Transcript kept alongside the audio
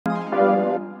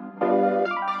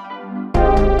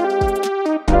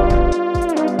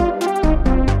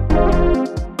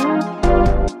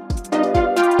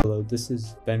this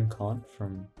is Ben Kant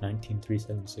from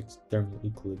 19376 Thermal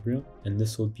Equilibrium, and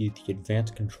this will be the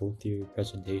advanced control theory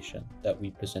presentation that we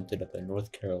presented at the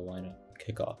North Carolina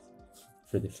kickoff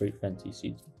for the Freight Frenzy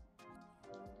season.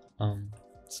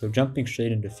 So jumping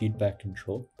straight into feedback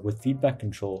control. With feedback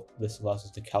control, this allows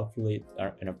us to calculate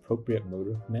an appropriate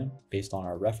motor command based on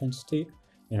our reference state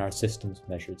and our system's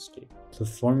measured state. The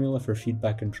formula for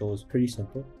feedback control is pretty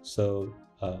simple. So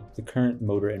the current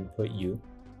motor input U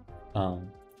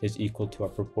is equal to our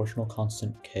proportional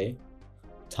constant K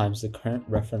times the current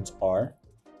reference R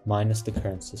minus the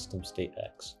current system state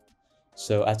X.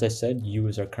 So as I said, U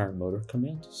is our current motor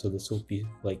command. So this will be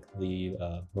like the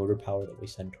motor power that we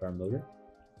send to our motor.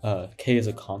 K is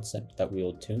a constant that we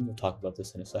will tune. We'll talk about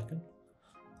this in a second.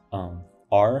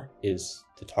 R is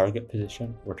the target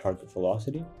position or target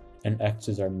velocity, and X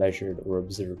is our measured or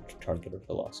observed target or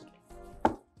velocity.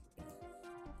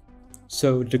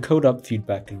 So to code up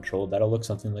feedback control, that'll look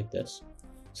something like this.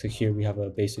 So here we have a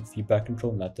basic feedback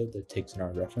control method that takes in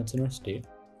our reference and our state.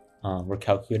 We're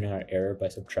calculating our error by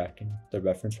subtracting the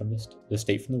reference from the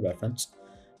state from the reference,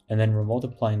 and then we're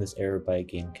multiplying this error by a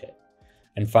gain K.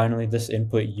 And finally, this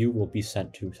input U will be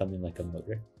sent to something like a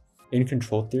motor. In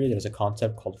control theory, there's a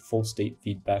concept called full state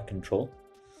feedback control.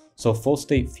 So full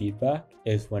state feedback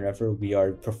is whenever we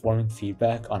are performing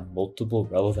feedback on multiple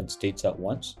relevant states at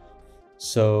once.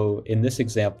 So in this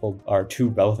example, our two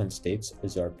relevant states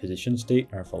is our position state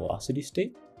and our velocity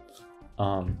state.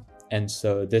 And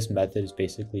so this method is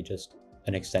basically just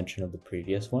an extension of the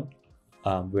previous one,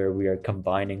 where we are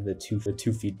combining the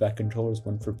two feedback controllers,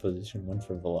 one for position, one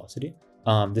for velocity.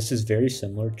 This is very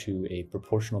similar to a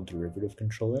proportional derivative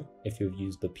controller if you've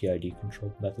used the PID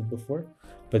control method before,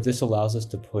 but this allows us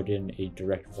to put in a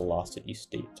direct velocity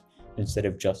state instead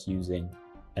of just using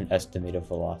an estimated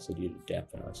velocity to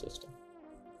dampen our system.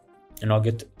 And I'll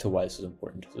get to why this is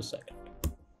important in just a second.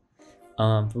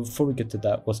 But before we get to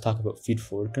that, let's talk about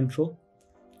feed-forward control.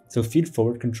 So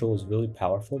feed-forward control is really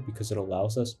powerful because it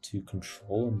allows us to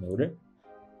control a motor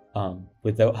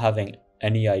without having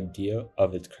any idea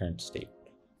of its current state.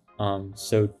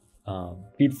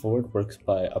 Feed-forward works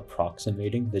by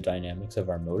approximating the dynamics of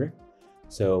our motor.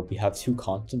 So we have two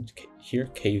constants here,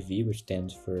 kV, which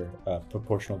stands for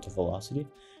proportional to velocity,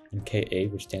 and Ka,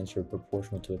 which stands for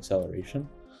proportional to acceleration.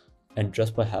 And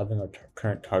just by having our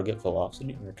current target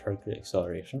velocity and our target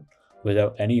acceleration,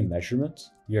 without any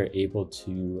measurements, we are able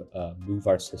to move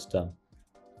our system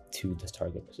to this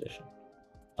target position.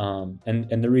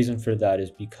 And the reason for that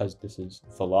is because this is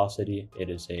velocity, it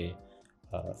is a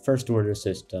first order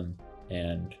system,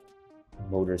 and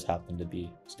motors happen to be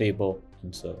stable,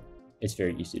 and so it's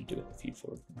very easy to do with a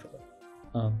feed-forward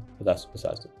controller. But that's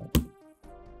besides the point.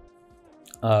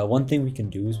 One thing we can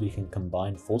do is we can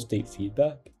combine full state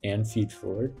feedback and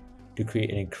feed-forward to create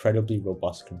an incredibly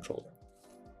robust controller.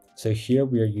 So here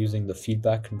we are using the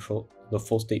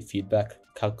full state feedback,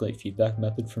 calculate feedback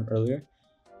method from earlier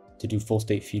to do full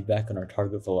state feedback on our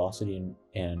target velocity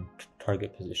and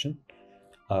target position.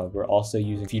 We're also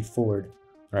using feed-forward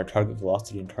on our target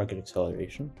velocity and target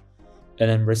acceleration. And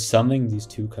then we're summing these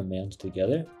two commands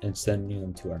together and sending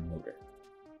them to our motor.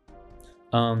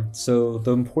 So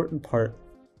the important part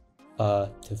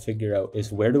to figure out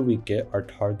is where do we get our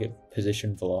target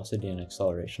position, velocity, and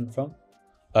acceleration from?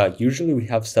 Usually we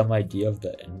have some idea of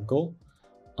the end goal,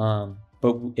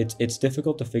 but it's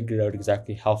difficult to figure out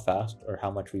exactly how fast or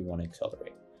how much we want to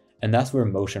accelerate. And that's where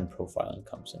motion profiling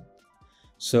comes in.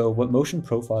 So what motion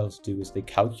profiles do is they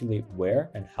calculate where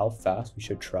and how fast we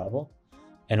should travel,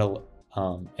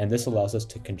 and this allows us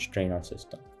to constrain our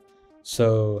system.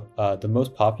 So the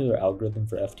most popular algorithm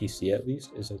for FTC, at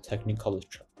least, is a technique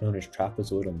known as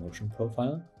trapezoidal motion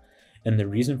profiling. And the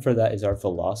reason for that is our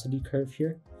velocity curve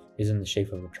here is in the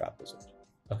shape of a trapezoid.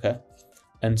 Okay,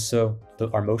 and so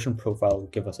our motion profile will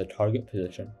give us a target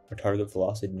position, a target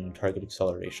velocity, and a target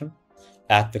acceleration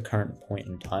at the current point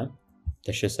in time.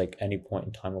 That's just like any point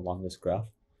in time along this graph.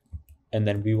 And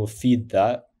then we will feed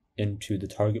that into the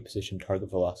target position, target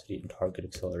velocity, and target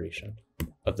acceleration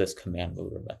of this command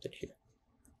motor method here.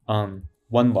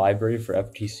 One library for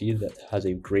FTC that has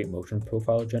a great motion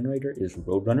profile generator is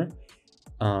Roadrunner.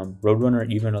 Roadrunner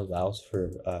even allows for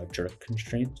jerk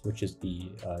constraints, which is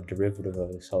the derivative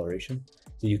of acceleration,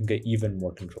 so you can get even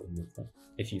more controlled movement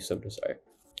if you so desire.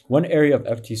 One area of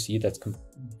FTC that's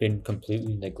been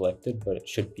completely neglected, but it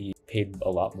should be paid a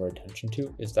lot more attention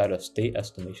to, is that of state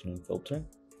estimation and filtering.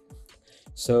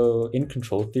 So in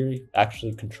control theory,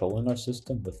 actually controlling our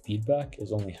system with feedback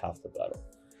is only half the battle.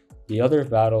 The other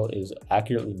battle is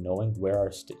accurately knowing where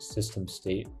our system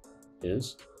state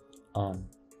is.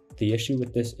 The issue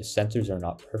with this is sensors are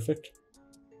not perfect,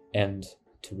 and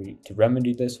to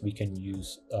remedy this, we can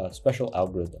use special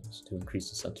algorithms to increase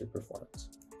the sensor performance.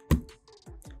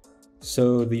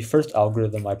 So the first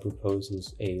algorithm I propose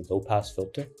is a low-pass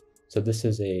filter. So this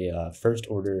is a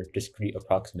first-order discrete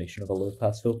approximation of a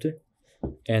low-pass filter,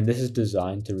 and this is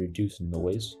designed to reduce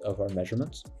noise of our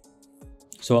measurements.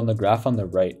 So on the graph on the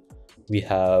right, we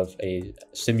have a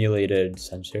simulated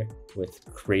sensor with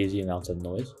crazy amounts of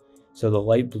noise. So the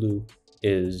light blue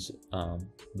is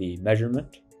the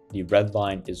measurement, the red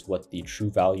line is what the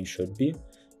true value should be,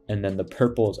 and then the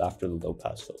purple is after the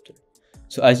low-pass filter.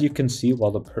 So as you can see,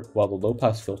 while the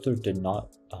low-pass filter did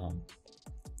not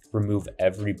remove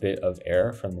every bit of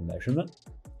error from the measurement,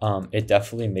 it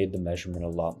definitely made the measurement a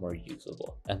lot more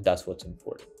usable, and that's what's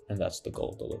important, and that's the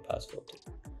goal of the low-pass filter.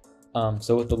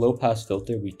 So with the low-pass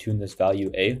filter, we tune this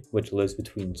value A, which lives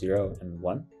between 0 and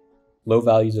 1. Low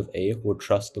values of A will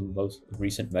trust the most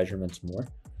recent measurements more,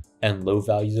 and low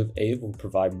values of A will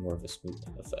provide more of a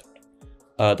smoothing effect.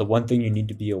 The one thing you need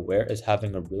to be aware is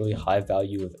having a really high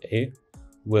value of A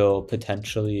will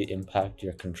potentially impact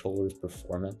your controller's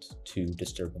performance to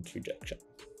disturbance rejection.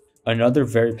 Another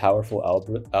very powerful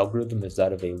algorithm is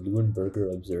that of a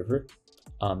Luenberger observer.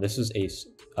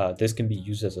 This can be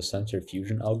used as a sensor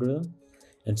fusion algorithm.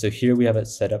 And so here we have it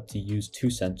set up to use two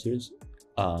sensors,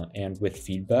 and with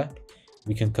feedback,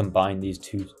 we can combine these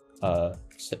two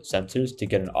sensors to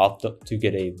get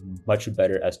a much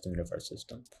better estimate of our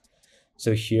system.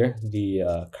 So here,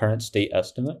 the current state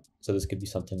estimate, so this could be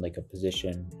something like a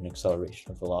position, an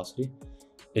acceleration, or velocity,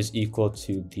 is equal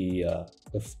to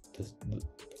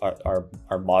our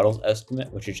model's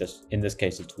estimate, which is just, in this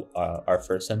case, it's our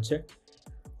first sensor.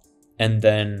 And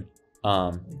then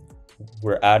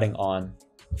we're adding on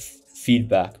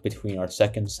feedback between our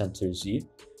second sensor Z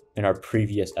and our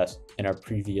previous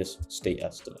state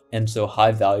estimate. And so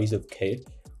high values of K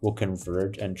will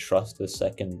converge and trust the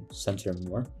second sensor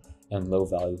more, and low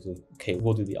values of K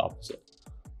will do the opposite.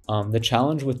 The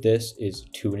challenge with this is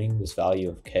tuning this value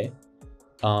of K,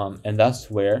 and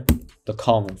that's where the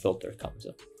Kalman filter comes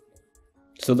in.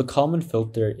 So the Kalman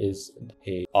filter is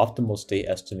an optimal state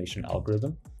estimation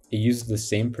algorithm. It uses the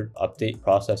same update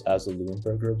process as the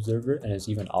Luenberger observer and is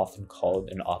even often called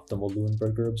an optimal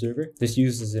Luenberger observer. This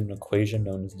uses an equation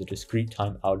known as the discrete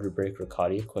time algebraic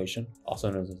Riccati equation, also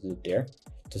known as the DARE,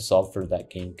 to solve for that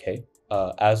gain K.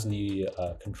 As the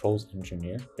controls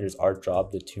engineer, it is our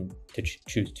job to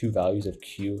choose two values of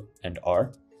Q and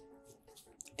R.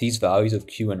 These values of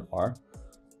Q and R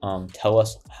tell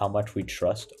us how much we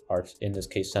trust our, in this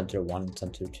case, sensor 1 and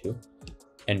sensor 2.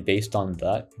 And based on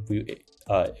that, it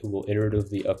will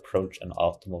iteratively approach an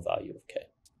optimal value of K.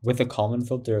 With a Kalman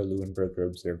filter or Luenberger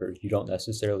observer, you don't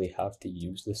necessarily have to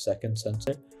use the second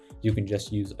sensor. You can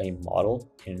just use a model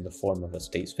in the form of a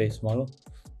state space model,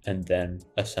 and then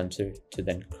a sensor to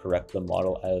then correct the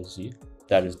model as Z.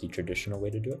 That is the traditional way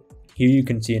to do it. Here you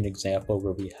can see an example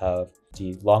where we have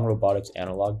the long robotics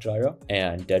analog gyro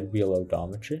and dead wheel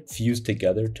odometry fused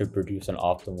together to produce an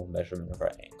optimal measurement of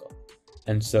our angle.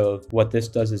 And so what this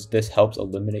does is this helps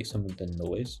eliminate some of the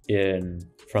noise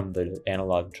from the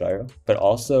analog gyro, but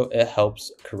also it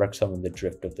helps correct some of the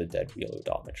drift of the dead wheel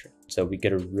odometry. So we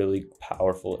get a really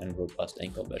powerful and robust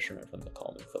angle measurement from the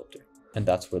Kalman filter. And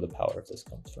that's where the power of this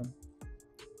comes from.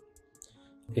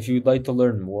 If you'd like to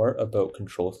learn more about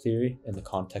control theory in the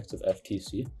context of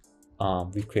FTC,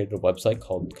 we've created a website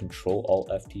called Control Alt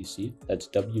FTC. That's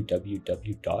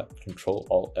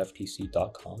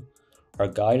www.controlaltftc.com. Our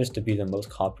guide is to be the most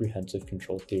comprehensive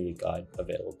control theory guide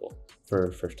available for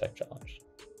First Tech Challenge.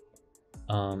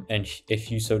 And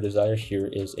if you so desire, here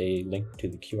is a link to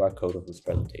the QR code of this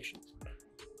presentation.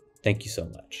 Thank you so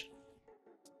much.